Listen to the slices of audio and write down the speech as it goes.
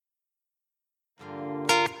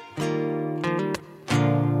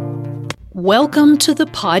Welcome to the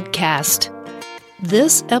podcast.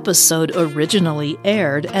 This episode originally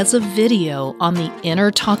aired as a video on the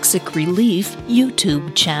Inner Toxic Relief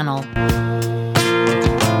YouTube channel.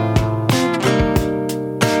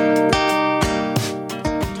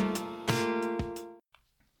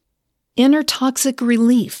 Inner Toxic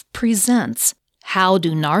Relief presents How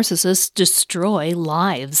Do Narcissists Destroy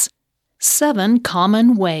Lives? 7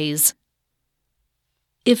 Common Ways.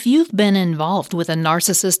 If you've been involved with a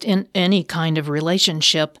narcissist in any kind of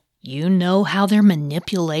relationship, you know how their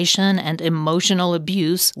manipulation and emotional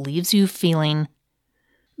abuse leaves you feeling.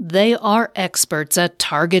 They are experts at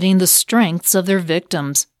targeting the strengths of their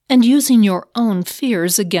victims and using your own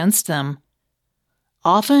fears against them.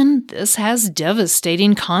 Often, this has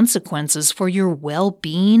devastating consequences for your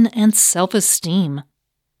well-being and self-esteem.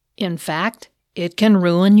 In fact, it can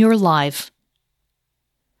ruin your life.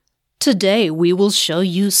 Today, we will show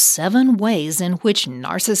you 7 ways in which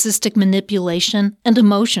narcissistic manipulation and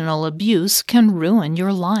emotional abuse can ruin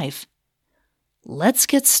your life. Let's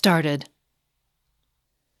get started.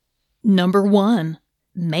 Number 1.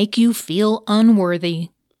 Make you feel unworthy.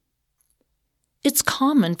 It's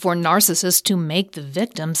common for narcissists to make the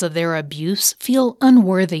victims of their abuse feel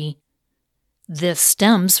unworthy. This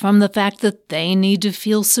stems from the fact that they need to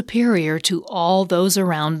feel superior to all those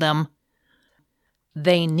around them.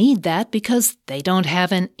 They need that because they don't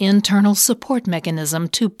have an internal support mechanism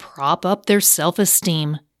to prop up their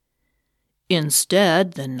self-esteem.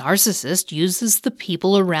 Instead, the narcissist uses the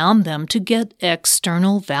people around them to get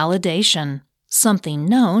external validation, something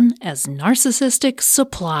known as narcissistic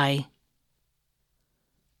supply.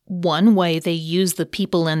 One way they use the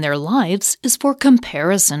people in their lives is for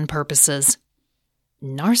comparison purposes.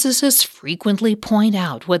 Narcissists frequently point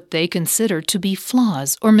out what they consider to be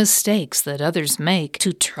flaws or mistakes that others make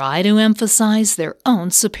to try to emphasize their own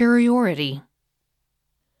superiority.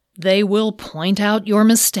 They will point out your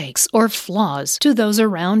mistakes or flaws to those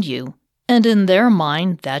around you, and in their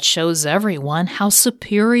mind that shows everyone how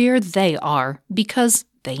superior they are because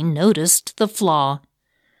they noticed the flaw.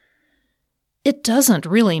 It doesn't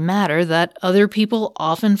really matter that other people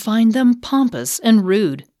often find them pompous and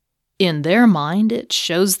rude. In their mind, it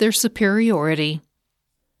shows their superiority.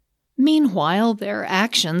 Meanwhile, their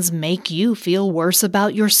actions make you feel worse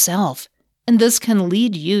about yourself, and this can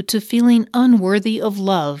lead you to feeling unworthy of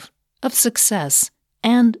love, of success,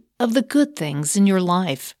 and of the good things in your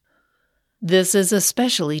life. This is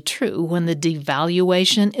especially true when the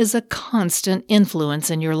devaluation is a constant influence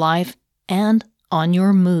in your life and on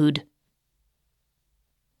your mood.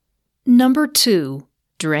 Number 2.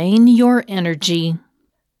 Drain your energy.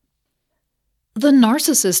 The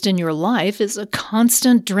narcissist in your life is a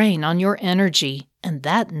constant drain on your energy, and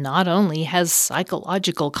that not only has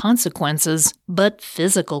psychological consequences, but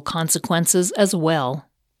physical consequences as well.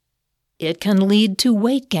 It can lead to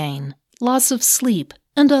weight gain, loss of sleep,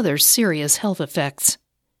 and other serious health effects.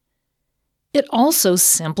 It also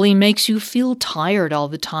simply makes you feel tired all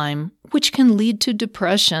the time, which can lead to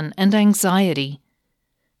depression and anxiety.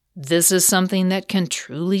 This is something that can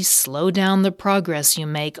truly slow down the progress you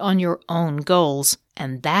make on your own goals,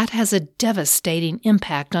 and that has a devastating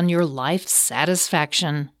impact on your life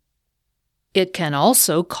satisfaction. It can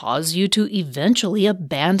also cause you to eventually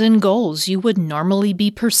abandon goals you would normally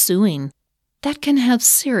be pursuing. That can have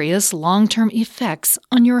serious long-term effects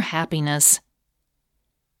on your happiness.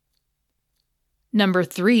 Number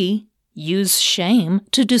 3. Use shame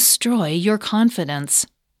to destroy your confidence.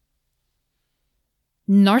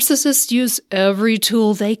 Narcissists use every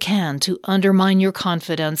tool they can to undermine your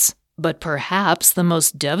confidence, but perhaps the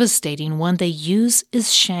most devastating one they use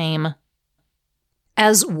is shame.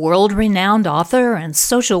 As world-renowned author and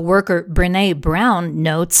social worker Brené Brown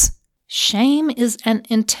notes, shame is an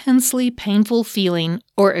intensely painful feeling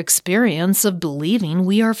or experience of believing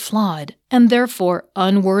we are flawed and therefore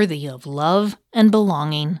unworthy of love and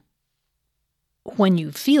belonging. When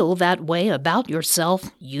you feel that way about yourself,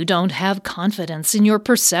 you don't have confidence in your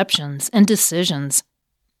perceptions and decisions.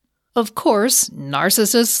 Of course,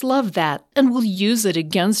 narcissists love that and will use it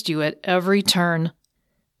against you at every turn.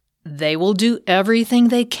 They will do everything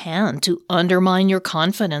they can to undermine your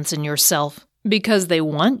confidence in yourself because they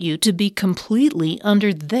want you to be completely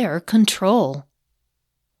under their control.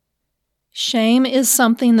 Shame is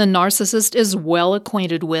something the narcissist is well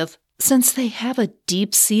acquainted with, since they have a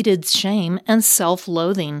deep-seated shame and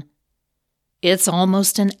self-loathing. It's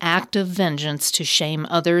almost an act of vengeance to shame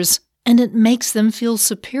others, and it makes them feel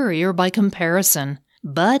superior by comparison.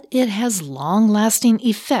 But it has long-lasting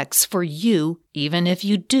effects for you, even if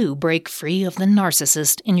you do break free of the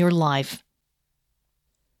narcissist in your life.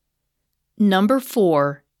 Number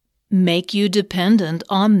 4. Make you dependent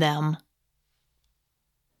on them.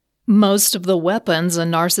 Most of the weapons a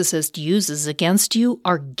narcissist uses against you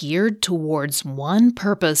are geared towards one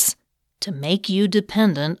purpose: to make you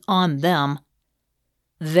dependent on them.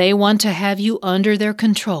 They want to have you under their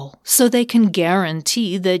control so they can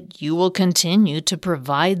guarantee that you will continue to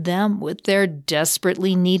provide them with their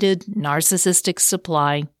desperately needed narcissistic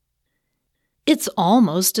supply. It's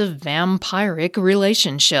almost a vampiric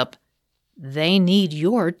relationship. They need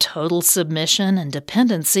your total submission and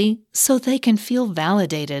dependency so they can feel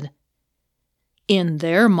validated. In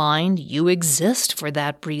their mind, you exist for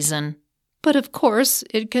that reason. But of course,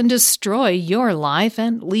 it can destroy your life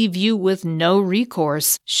and leave you with no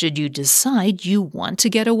recourse should you decide you want to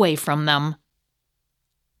get away from them.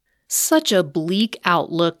 Such a bleak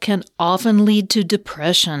outlook can often lead to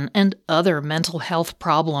depression and other mental health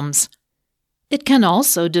problems. It can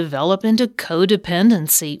also develop into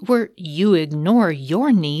codependency, where you ignore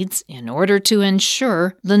your needs in order to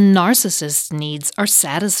ensure the narcissist's needs are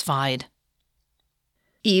satisfied.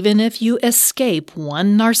 Even if you escape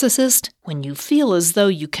one narcissist, when you feel as though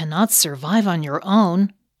you cannot survive on your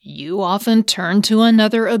own, you often turn to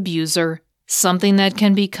another abuser, something that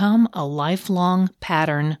can become a lifelong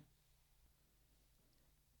pattern.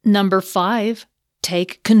 Number 5,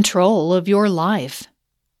 take control of your life.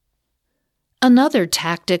 Another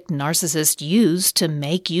tactic narcissists use to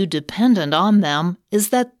make you dependent on them is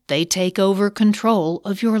that they take over control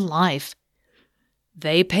of your life.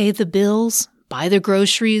 They pay the bills, buy the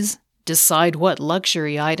groceries, decide what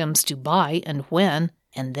luxury items to buy and when,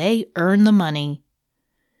 and they earn the money.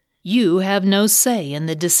 You have no say in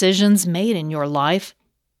the decisions made in your life.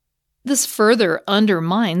 This further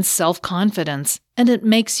undermines self-confidence, and it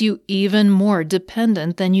makes you even more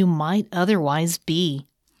dependent than you might otherwise be.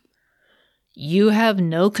 You have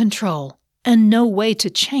no control and no way to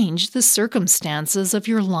change the circumstances of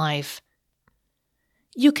your life.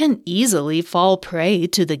 You can easily fall prey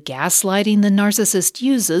to the gaslighting the narcissist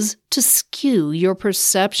uses to skew your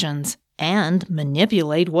perceptions and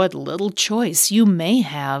manipulate what little choice you may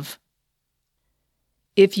have.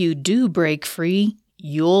 If you do break free,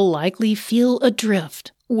 you'll likely feel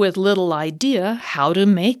adrift, with little idea how to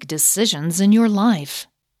make decisions in your life.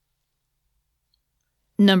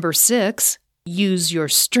 Number 6, use your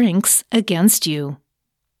strengths against you.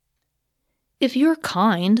 If you're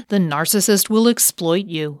kind, the narcissist will exploit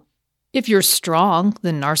you. If you're strong,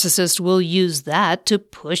 the narcissist will use that to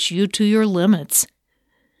push you to your limits.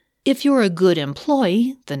 If you're a good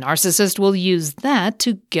employee, the narcissist will use that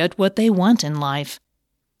to get what they want in life.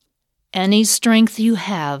 Any strength you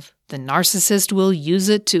have, the narcissist will use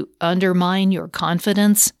it to undermine your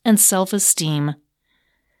confidence and self-esteem.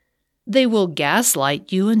 They will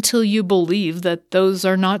gaslight you until you believe that those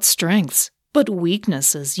are not strengths, but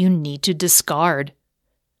weaknesses you need to discard.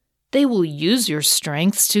 They will use your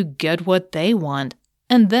strengths to get what they want,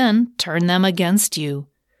 and then turn them against you.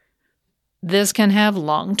 This can have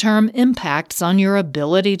long-term impacts on your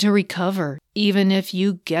ability to recover, even if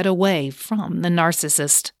you get away from the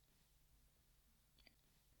narcissist.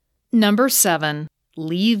 Number 7,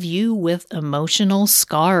 leave you with emotional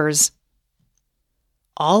scars.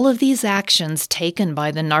 All of these actions taken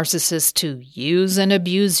by the narcissist to use and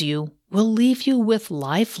abuse you will leave you with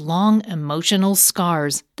lifelong emotional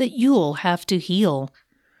scars that you'll have to heal.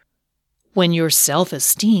 When your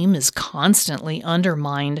self-esteem is constantly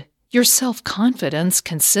undermined, your self-confidence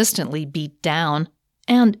consistently beat down,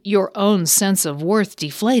 and your own sense of worth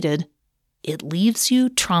deflated, it leaves you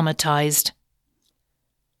traumatized.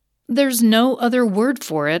 There's no other word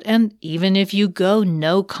for it, and even if you go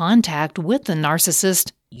no contact with the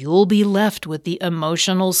narcissist, you'll be left with the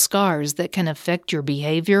emotional scars that can affect your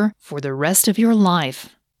behavior for the rest of your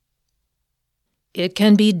life. It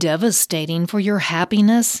can be devastating for your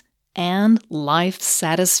happiness and life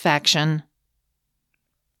satisfaction.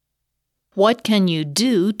 What can you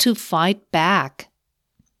do to fight back?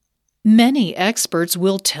 Many experts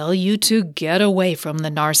will tell you to get away from the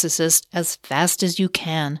narcissist as fast as you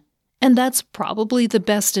can, and that's probably the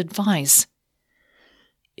best advice.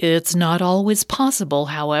 It's not always possible,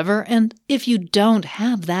 however, and if you don't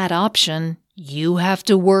have that option, you have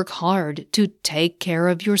to work hard to take care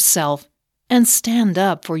of yourself and stand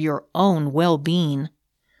up for your own well-being.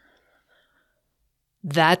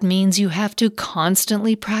 That means you have to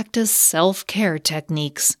constantly practice self-care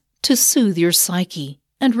techniques to soothe your psyche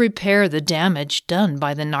and repair the damage done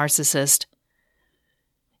by the narcissist.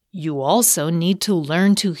 You also need to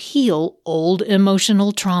learn to heal old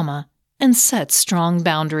emotional trauma and set strong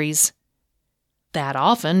boundaries. That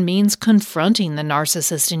often means confronting the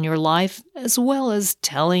narcissist in your life, as well as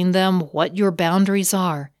telling them what your boundaries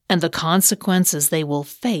are and the consequences they will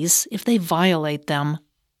face if they violate them.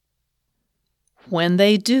 When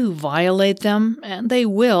they do violate them, and they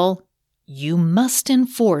will, you must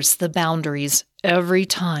enforce the boundaries every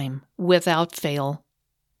time without fail.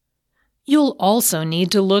 You'll also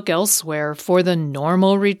need to look elsewhere for the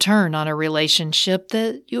normal return on a relationship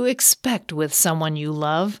that you expect with someone you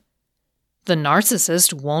love. The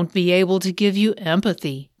narcissist won't be able to give you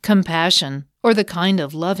empathy, compassion, or the kind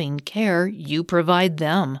of loving care you provide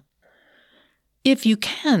them. If you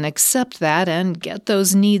can accept that and get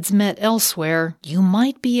those needs met elsewhere, you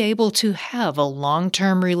might be able to have a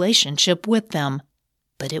long-term relationship with them,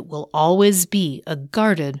 but it will always be a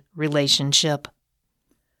guarded relationship.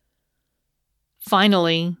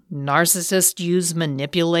 Finally, narcissists use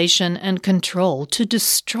manipulation and control to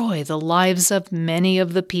destroy the lives of many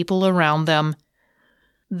of the people around them.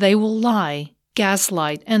 They will lie,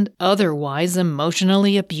 gaslight, and otherwise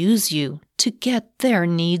emotionally abuse you to get their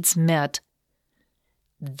needs met.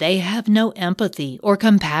 They have no empathy or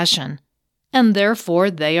compassion, and therefore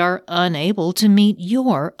they are unable to meet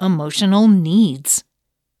your emotional needs.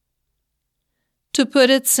 To put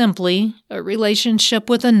it simply, a relationship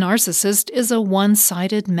with a narcissist is a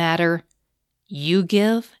one-sided matter. You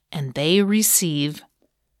give and they receive.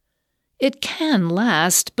 It can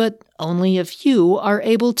last, but only if you are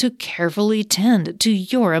able to carefully tend to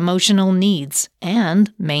your emotional needs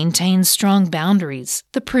and maintain strong boundaries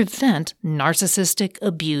that prevent narcissistic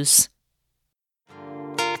abuse.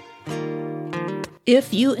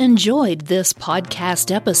 If you enjoyed this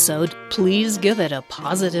podcast episode, please give it a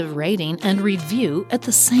positive rating and review at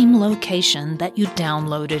the same location that you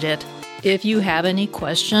downloaded it. If you have any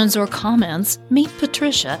questions or comments, meet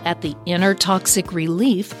Patricia at the Inner Toxic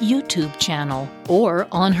Relief YouTube channel or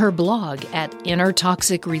on her blog at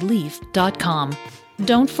innertoxicrelief.com.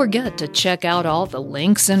 Don't forget to check out all the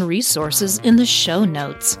links and resources in the show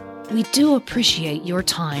notes. We do appreciate your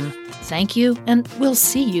time. Thank you, and we'll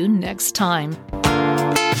see you next time.